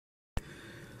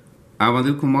I'm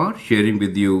Anil Kumar sharing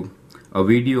with you a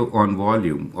video on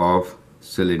volume of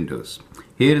cylinders.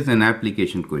 Here is an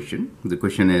application question. The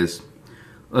question is,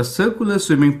 a circular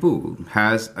swimming pool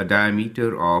has a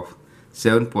diameter of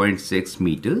 7.6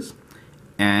 meters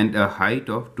and a height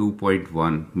of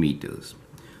 2.1 meters.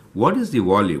 What is the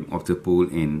volume of the pool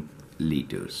in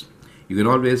liters? You can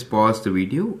always pause the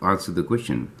video, answer the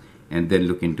question, and then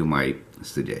look into my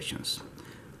suggestions.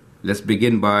 Let's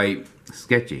begin by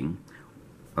sketching,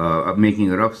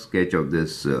 making a rough sketch of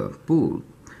this pool.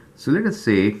 So let us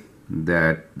say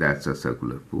that that's a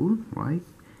circular pool, right?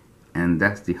 And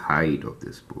that's the height of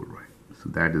this pool, right? So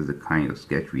that is the kind of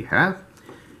sketch we have.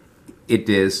 It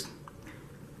is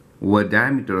with a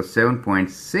diameter of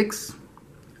 7.6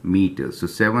 meters. So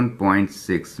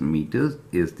 7.6 meters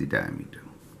is the diameter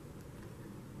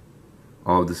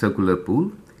of the circular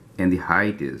pool, and the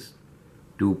height is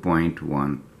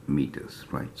 2.1 meters,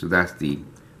 right? So that's the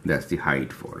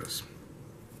height for us.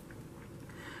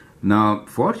 Now,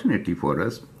 fortunately for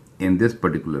us, in this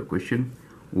particular question,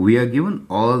 we are given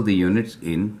all the units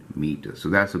in meters. So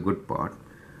that's a good part.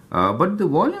 But the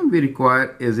volume we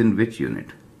require is in which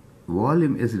unit?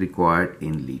 Volume is required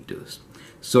in liters.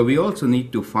 So we also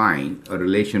need to find a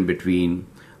relation between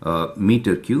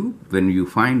meter cube. When you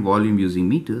find volume using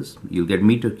meters, you'll get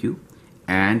meter cube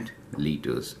and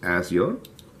liters as your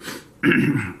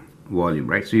volume,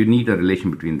 right? So you need a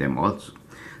relation between them also.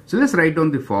 So let's write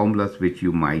down the formulas which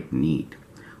you might need.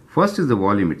 First is the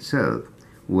volume itself,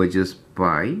 which is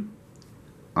pi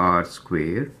r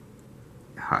square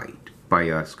height,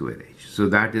 pi r square h. So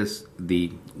that is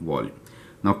the volume.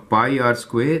 Now pi r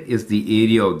square is the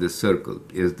area of this circle,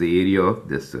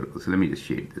 So let me just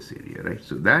shade this area, right?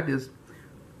 So that is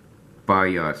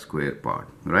pi r square part,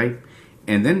 right?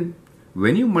 And then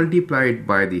when you multiply it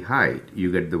by the height,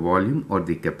 you get the volume or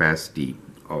the capacity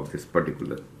of this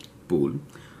particular pool.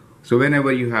 So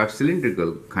whenever you have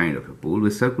cylindrical kind of a pool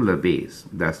with circular base,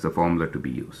 that's the formula to be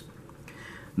used.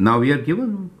 Now we are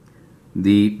given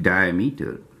the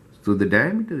diameter. So the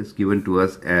diameter is given to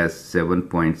us as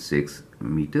 7.6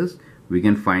 meters. We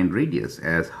can find radius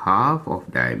as half of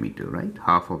diameter, right?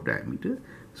 Half of diameter.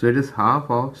 So it is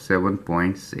half of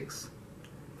 7.6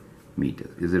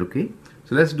 meters. Is it okay?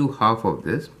 So let's do half of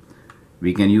this.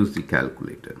 We can use the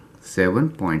calculator.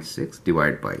 7.6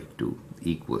 divided by 2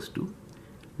 equals to,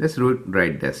 let's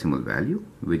write decimal value,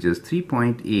 which is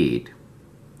 3.8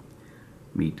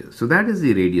 meters. So that is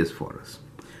the radius for us.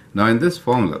 Now in this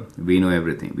formula, we know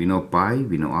everything. We know pi,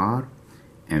 we know r,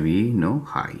 and we know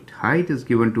height. Height is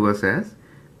given to us as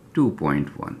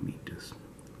 2.1 meters.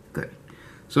 Correct.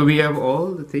 So we have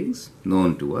all the things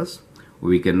known to us.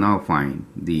 We can now find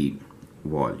the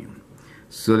volume.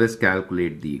 So let's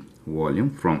calculate the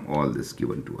volume from all this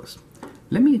given to us.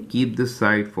 Let me keep this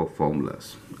side for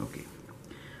formulas. Okay.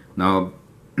 Now,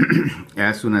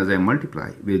 as soon as I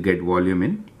multiply, we'll get volume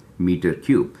in meter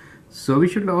cube. So we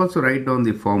should also write down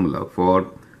the formula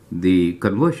for the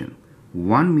conversion.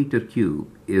 1 meter cube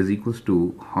is equals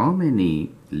to how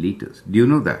many liters? Do you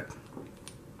know that?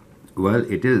 Well,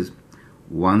 it is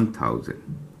 1000.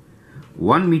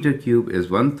 1 meter cube is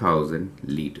 1000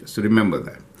 liters. So remember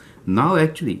that. Now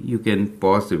actually you can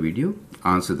pause the video,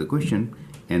 answer the question,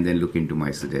 and then look into my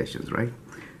suggestions, right?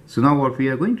 So now what we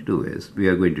are going to do is, we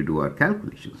are going to do our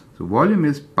calculations. So volume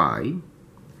is pi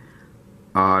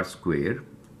r square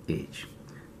h.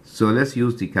 So let's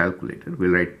use the calculator.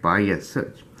 We'll write pi as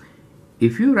such.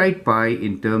 If you write pi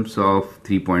in terms of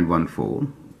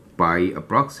 3.14, pi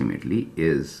approximately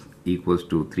is equals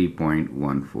to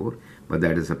 3.14, but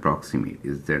that is approximate.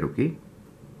 Is that okay?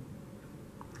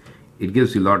 It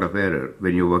gives you a lot of error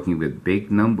when you're working with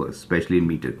big numbers, especially in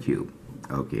meter cube.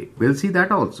 Okay, we'll see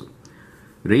that also.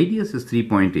 Radius is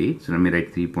 3.8, so let me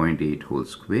write 3.8 whole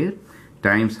square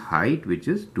times height, which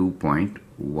is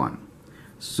 2.1.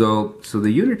 So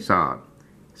the units are,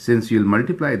 since you'll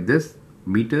multiply this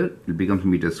meter, it becomes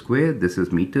meter square, this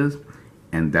is meters,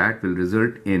 and that will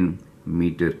result in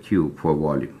meter cube for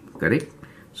volume, correct?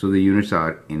 So the units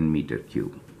are in meter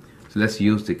cube. So let's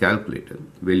use the calculator.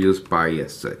 We'll use pi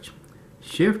as such.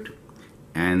 Shift,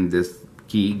 and this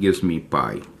key gives me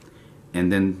pi,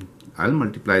 and then I'll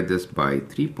multiply this by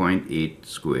 3.8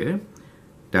 square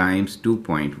times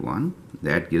 2.1.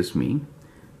 That gives me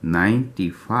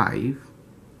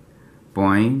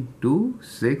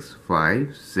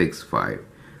 95.26565.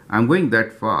 I'm going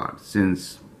that far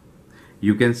since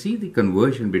you can see the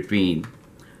conversion between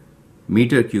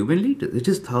meter cube and liter. It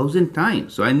is 1000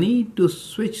 times. So I need to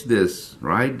switch this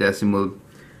right decimal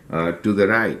to the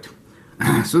right.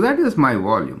 So that is my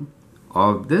volume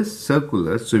of this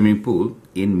circular swimming pool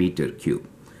in meter cube.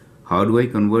 How do I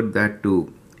convert that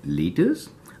to liters?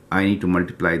 I need to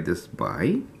multiply this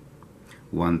by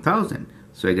 1000.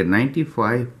 So I get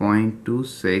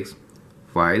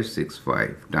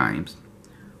 95.26565 times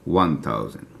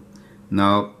 1000.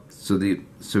 Now, so we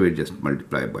just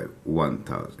multiply by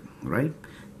 1000, right?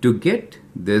 To get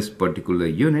this particular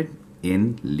unit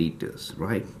in liters,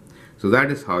 right? So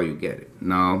that is how you get it.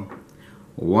 Now,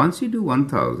 once you do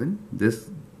 1000, this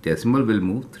decimal will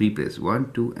move 3 places,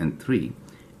 1, 2, and 3,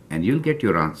 and you'll get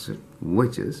your answer,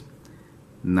 which is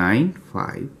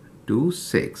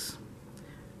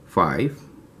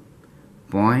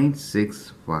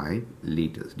 95,265.65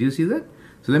 liters. Do you see that?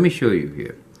 So let me show you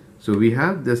here. So we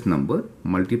have this number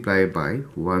multiplied by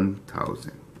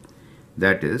 1000.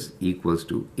 That is equals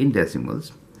to, in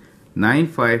decimals,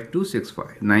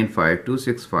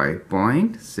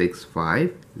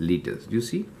 95,265.65 liters. Do you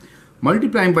see?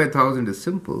 Multiplying by 1000 is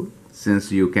simple,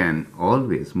 since you can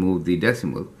always move the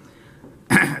decimal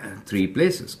 3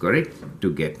 places, correct,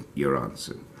 to get your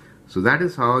answer. So that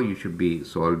is how you should be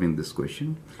solving this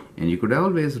question, and you could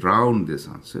always round this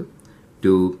answer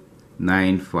to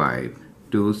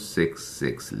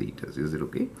 95,266 liters. Is it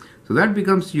okay? So that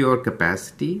becomes your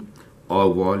capacity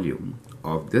or volume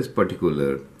of this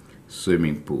particular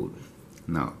swimming pool.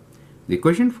 Now, the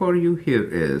question for you here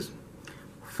is,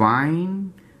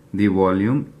 find the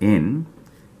volume in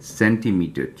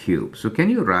centimeter cube. So can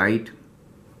you write,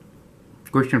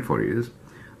 question for you is,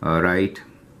 write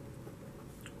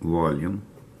volume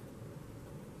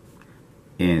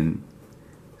in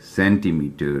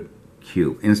centimeter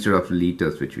cube instead of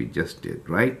liters, which we just did,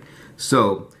 right?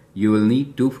 So you will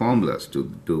need two formulas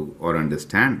to do or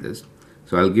understand this.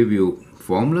 So I'll give you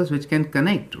formulas which can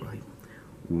connect, right?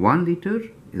 1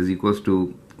 liter is equals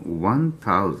to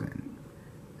 1000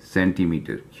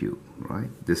 centimeter cube, right?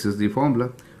 This is the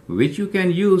formula which you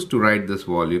can use to write this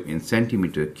volume in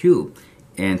centimeter cube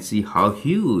and see how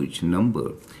huge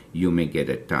number you may get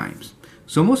at times.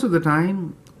 So most of the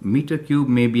time, meter cube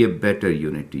may be a better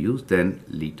unit to use than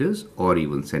liters or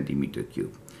even centimeter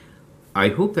cube. I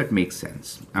hope that makes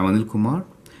sense. I'm Anil Kumar.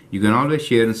 You can always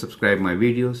share and subscribe my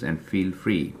videos, and feel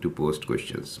free to post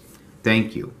questions.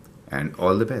 Thank you and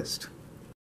all the best.